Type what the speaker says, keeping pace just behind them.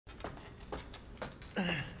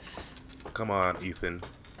Come on, Ethan.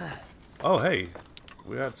 Oh, hey.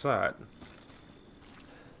 We're outside.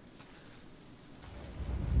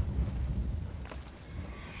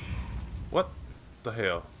 What the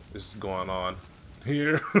hell is going on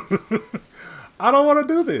here? I don't want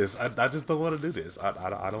to do this. I just don't want to do this. I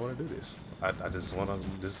don't want to do this. I just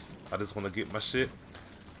want to get my shit,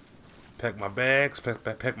 pack my bags,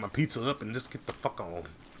 pack my pizza up, and just get the fuck on.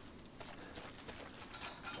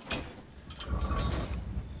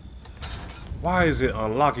 Why is it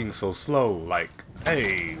unlocking so slow? Like,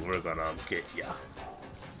 hey, we're gonna get ya.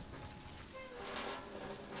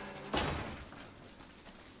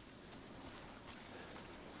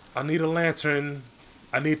 I need a lantern.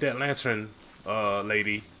 I need that lantern,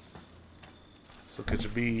 lady. So could you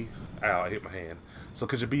be... Ow, I hit my hand. So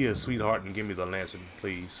could you be a sweetheart and give me the lantern,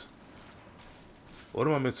 please? What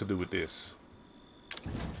am I meant to do with this?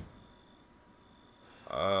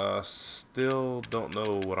 Still don't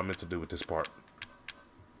know what I'm meant to do with this part.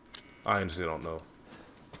 I honestly don't know.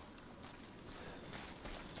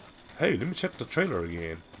 Hey, let me check the trailer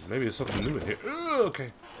again. Maybe there's something new in here.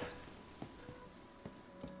 Okay.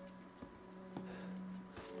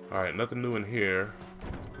 Alright, nothing new in here.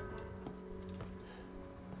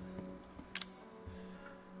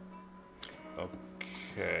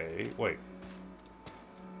 Okay, wait.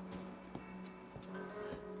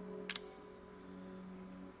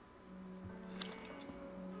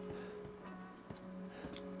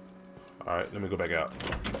 Alright, let me go back out.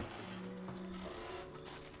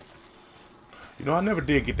 You know, I never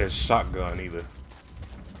did get that shotgun either.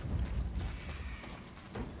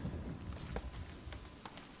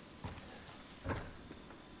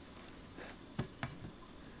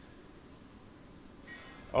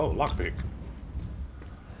 Oh, lockpick.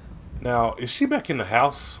 Now, is she back in the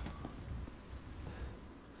house?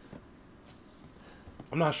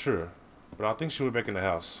 I'm not sure, but I think she went back in the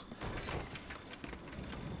house.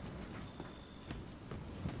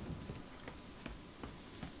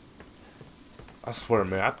 I swear,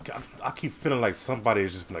 man, I keep feeling like somebody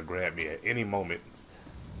is just gonna grab me at any moment.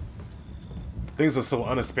 Things are so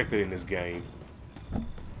unexpected in this game.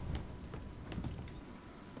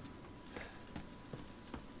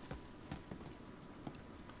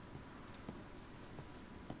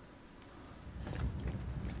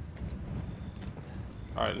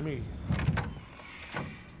 Alright, let me...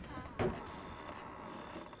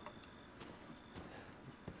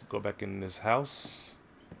 go back in this house.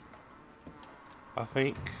 I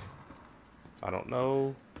think. I don't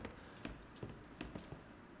know.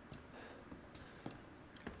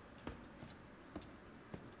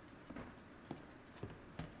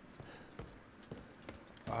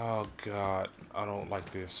 Oh God, I don't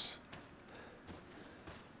like this.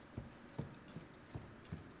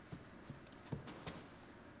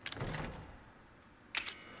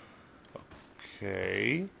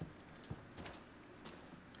 Okay.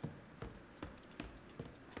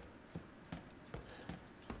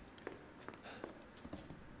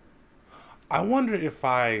 I wonder if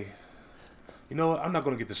I... You know what? I'm not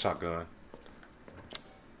going to get the shotgun.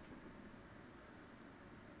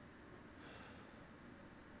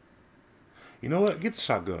 You know what? Get the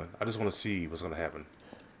shotgun. I just want to see what's going to happen.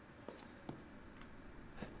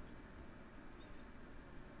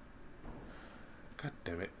 God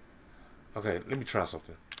damn it. Okay, let me try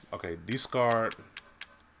something. Okay, discard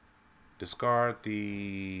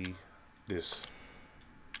this.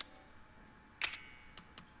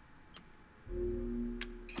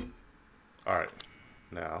 Alright,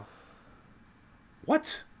 now.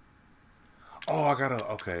 What? Oh, I gotta,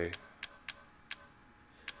 okay.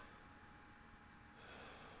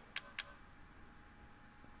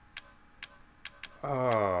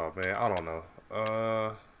 Oh, man, I don't know.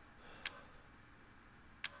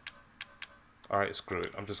 Alright, screw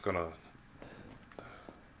it. I'm just gonna...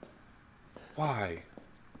 Why?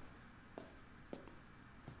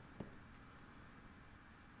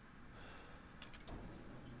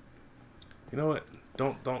 You know what?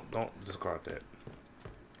 Don't discard that.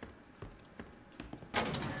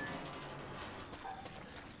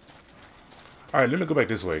 Alright, let me go back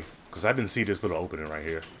this way. Because I didn't see this little opening right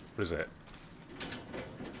here. What is that?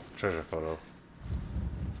 Treasure photo.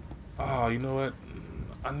 Oh, you know what?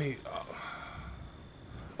 I need...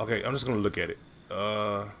 Okay, I'm just going to look at it.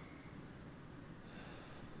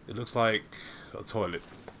 It looks like a toilet.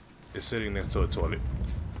 It's sitting next to a toilet.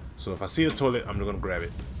 So if I see a toilet, I'm going to grab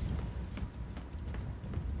it.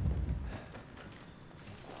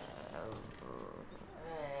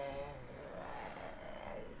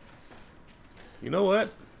 You know what?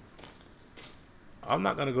 I'm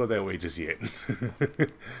not gonna go that way just yet,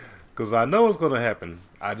 cause I know what's gonna happen.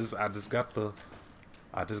 I just got the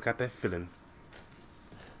I just got that feeling.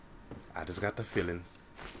 I just got the feeling.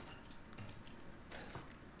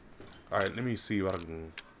 Alright, let me see what I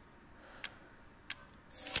can...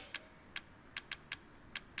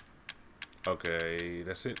 Okay,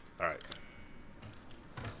 that's it. Alright.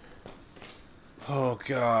 Oh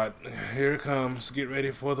God, here it comes. Get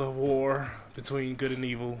ready for the war between good and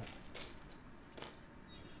evil.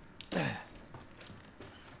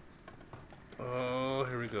 Oh,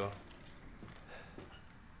 here we go.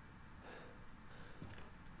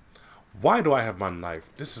 Why do I have my knife?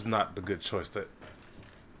 This is not the good choice to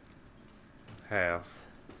have.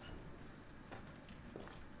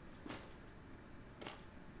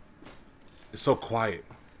 It's so quiet.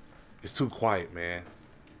 It's too quiet, man.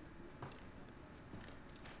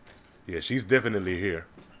 Yeah, she's definitely here.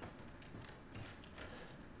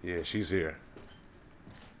 Yeah, she's here.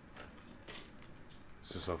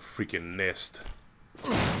 This is a freaking nest.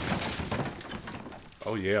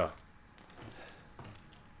 Oh, yeah.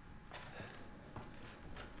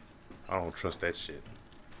 I don't trust that shit.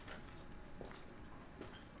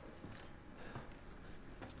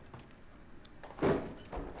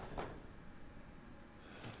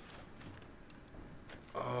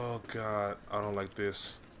 Oh, God. I don't like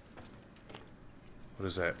this. What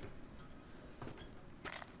is that?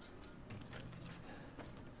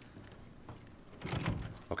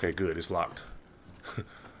 Okay, good. It's locked.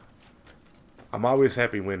 I'm always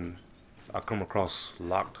happy when I come across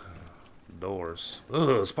locked doors.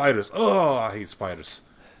 Ugh, spiders. Oh, I hate spiders.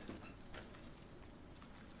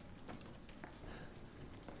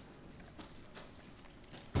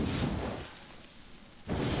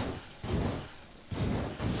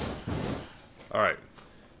 All right.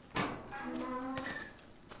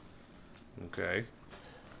 Okay.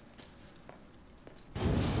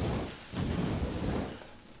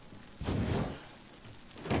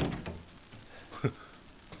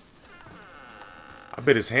 I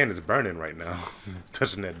bet his hand is burning right now.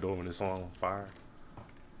 Touching that door when it's on fire.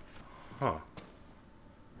 Huh.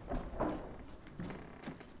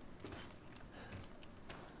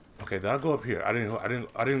 Okay, did I go up here? I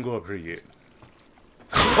didn't go up here yet.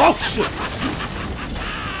 Oh shit!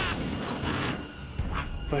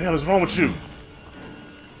 What the hell is wrong with you?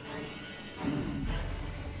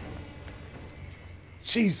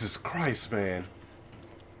 Jesus Christ, man.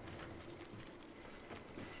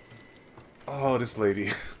 Oh, this lady.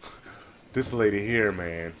 This lady here,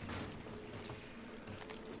 man.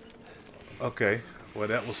 Okay. Well,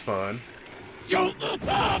 that was fun. Don't look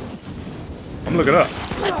up! I'm looking up.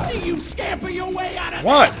 Let's see you scamper your way out of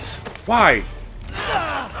What? Why?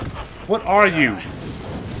 What are you?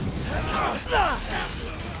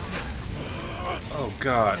 Oh,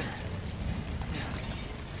 God.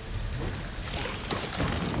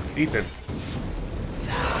 Ethan.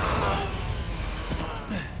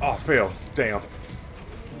 Oh, fail. Damn.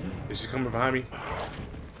 Is she coming behind me?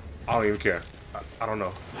 I don't even care. I don't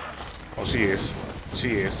know. Oh, she is.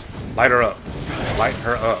 She is. Light her up. Light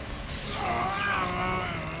her up.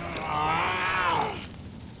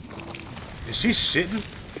 Is she shitting?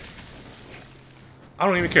 I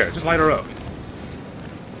don't even care. Just light her up.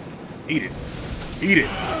 Eat it. Eat it.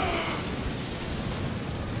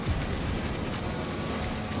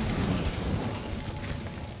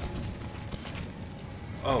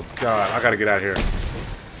 Oh, God. I gotta get out of here.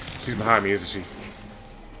 She's behind me, isn't she?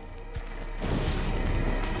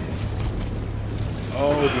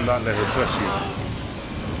 Oh, do not let her touch you.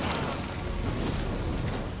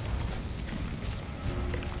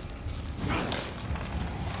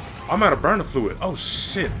 I'm out of burner fluid. Oh,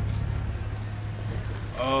 shit.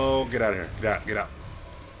 Oh, get out of here. Get out. Get out.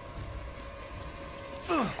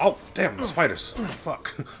 Oh, damn. The spiders.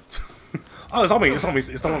 Fuck. Oh, it's on me. It's on me.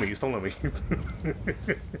 It's on me. It's on me.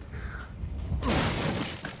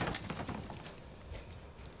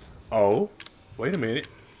 Oh, wait a minute.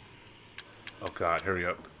 Oh, God. Hurry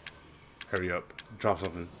up. Hurry up. Drop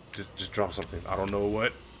something. Just drop something. I don't know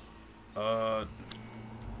what.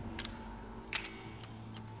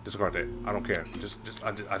 Discard that. I don't care.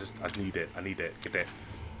 I need that. I need that. Get that.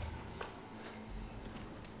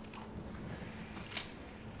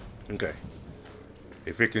 Okay.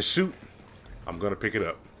 If it can shoot, I'm gonna pick it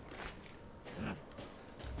up.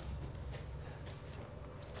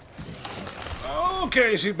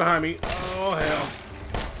 Okay, she's behind me. Oh hell.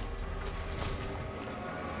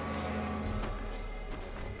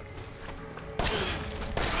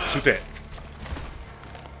 Shoot that.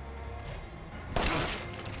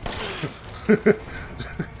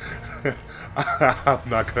 I'm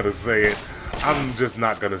not gonna say it. I'm just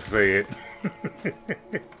not gonna say it.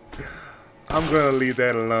 I'm gonna leave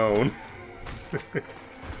that alone.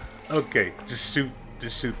 Okay, just shoot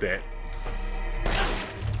Just shoot that.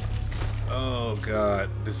 Oh god,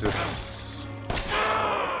 this is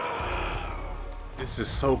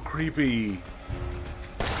so creepy.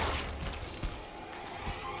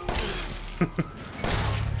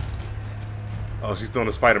 Oh, she's doing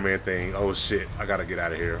the Spider-Man thing. Oh shit, I gotta get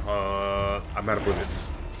out of here. I'm out of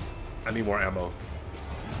bullets. I need more ammo.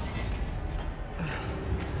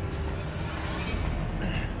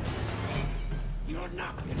 You're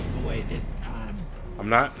not getting away this time. I'm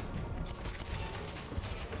not.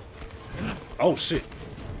 Oh shit.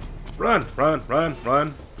 Run, run, run,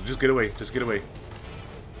 run. Just get away, just get away.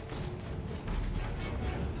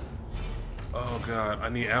 Oh god, I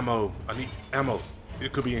need ammo. I need ammo.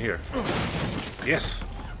 It could be in here. Yes.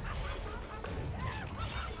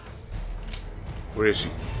 Where is she?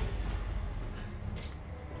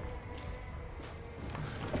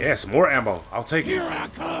 Yes, more ammo. I'll take it. Here I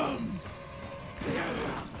come.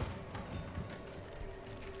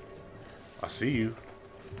 I see you.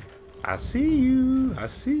 I see you. I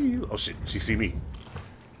see you. Oh shit, she see me.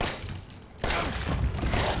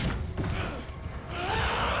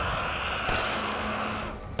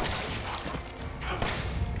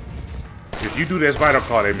 If you do this vital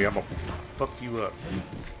call at me, I'm gonna fuck you up.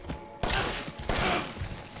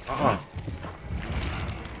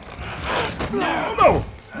 No, no.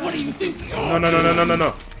 What do you think you're No, no, no, no, no, no,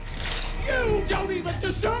 no. You don't even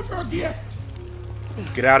deserve her gift.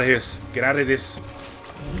 Get out of this. Get out of this.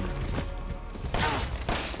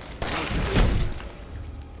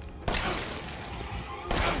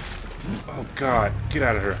 Oh god, get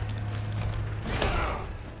out of her.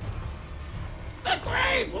 The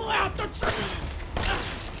grave will out the tree.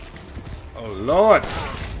 Oh lord.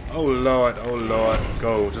 Oh lord. Oh lord.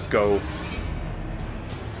 Go. Just go.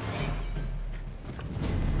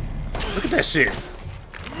 Look at that shit.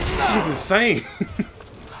 She's insane.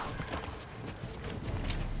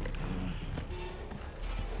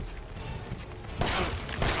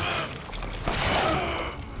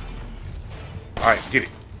 Alright, get it.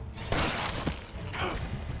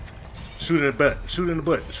 Shoot in the butt. Shoot in the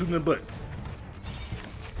butt. Shoot in the butt.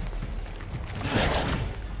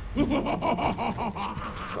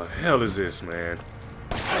 The hell is this, man?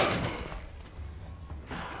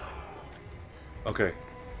 Okay.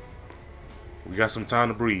 We got some time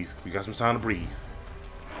to breathe. We got some time to breathe.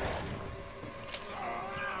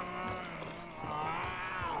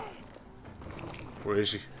 Where is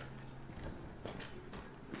she?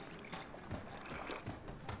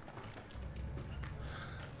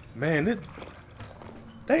 Man,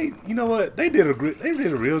 you know what? They did a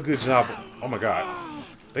real good job. Oh my god.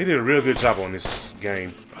 They did a real good job on this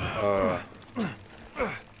game.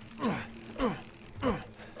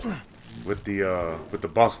 With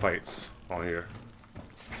the boss fights on here.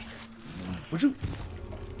 Would you?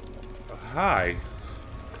 Hi.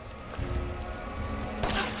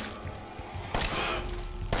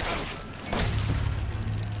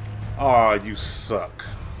 Aw, you suck.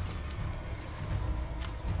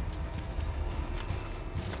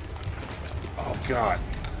 Oh god.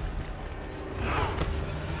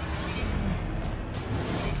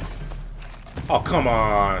 Oh, come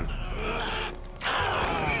on.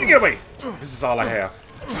 Get away. This is all I have.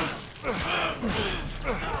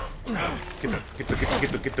 Get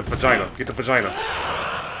the vagina. Get the vagina.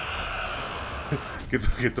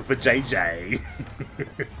 get the vajayjay.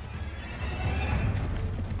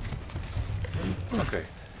 Okay.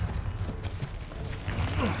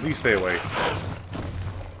 Please stay away.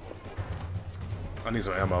 I need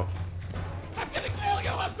some ammo. I'm gonna kill you.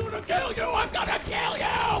 I'm gonna kill you. I'm gonna kill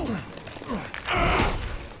you.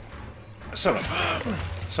 Shut up.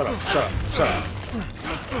 Shut up. Shut up. Shut up.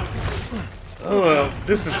 Ugh,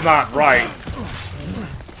 this is not right.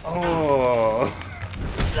 Oh.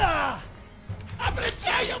 I'm gonna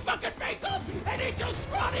tear your fucking face off and eat your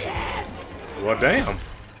scrawny head. Well, damn.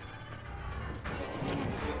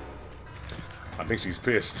 I think she's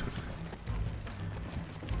pissed.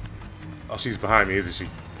 Oh, she's behind me, isn't she?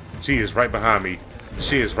 She is right behind me.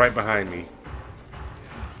 She is right behind me.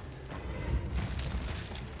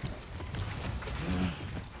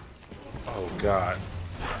 Oh, God.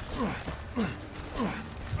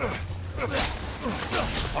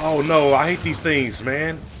 Oh, no. I hate these things,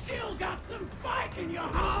 man. Still got some fight in you,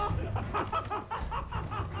 huh?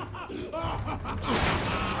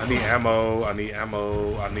 I need ammo. I need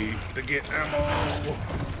ammo. I need to get ammo.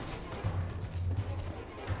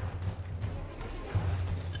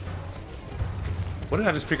 What did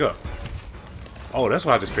I just pick up? Oh, that's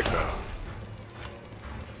what I just picked up.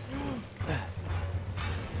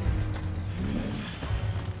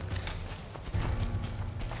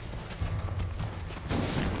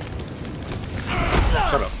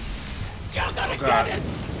 Shut up. You're gonna Oh, God. get it.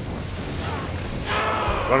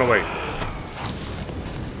 Run away.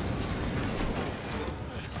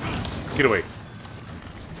 Get away.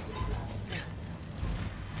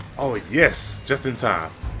 Oh, yes. Just in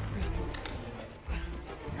time.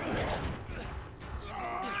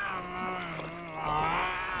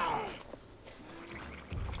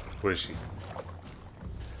 Where is she?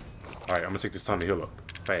 Alright, I'm gonna take this time to heal up.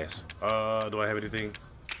 Fast. Do I have anything?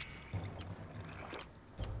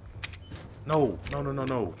 No. No, no, no,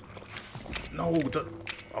 no. No.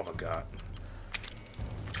 Oh my god.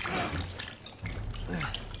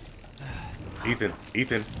 Ethan.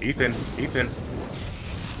 Ethan. Ethan. Ethan.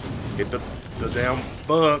 Get the damn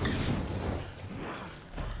bug.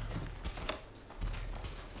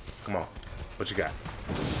 Come on. What you got?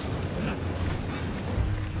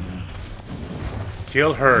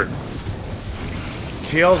 Kill her.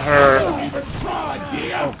 Kill her.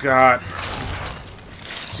 Oh god.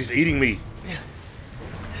 She's eating me.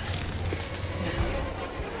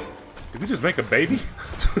 Did we just make a baby?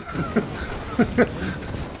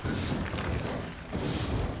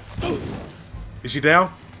 Is she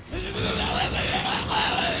down?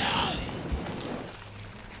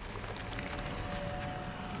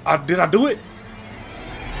 Did I do it?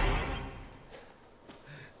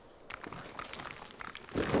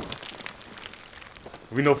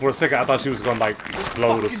 We know for a second I thought she was gonna like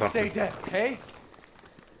explode or something. Stay dead, okay?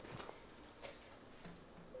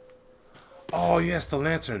 Oh yes, the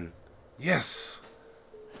lantern. Yes.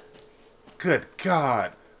 Good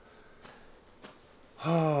God.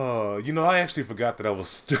 Oh, you know, I actually forgot that I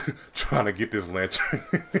was trying to get this lantern.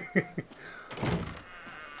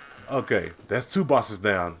 Okay, that's 2 bosses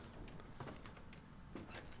down.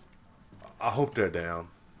 I hope they're down.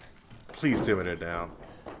 Please tell me they're down.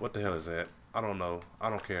 What the hell is that? I don't know. I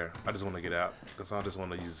don't care. I just want to get out because I just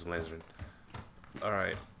want to use this lantern.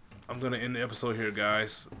 Alright. I'm going to end the episode here,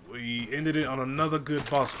 guys. We ended it on another good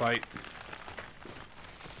boss fight.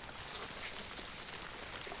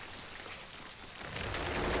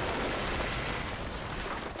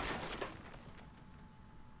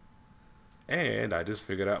 And I just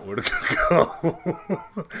figured out where to go.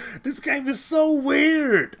 This game is so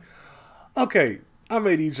weird. Okay, I'm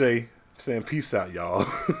ADJ saying peace out, y'all.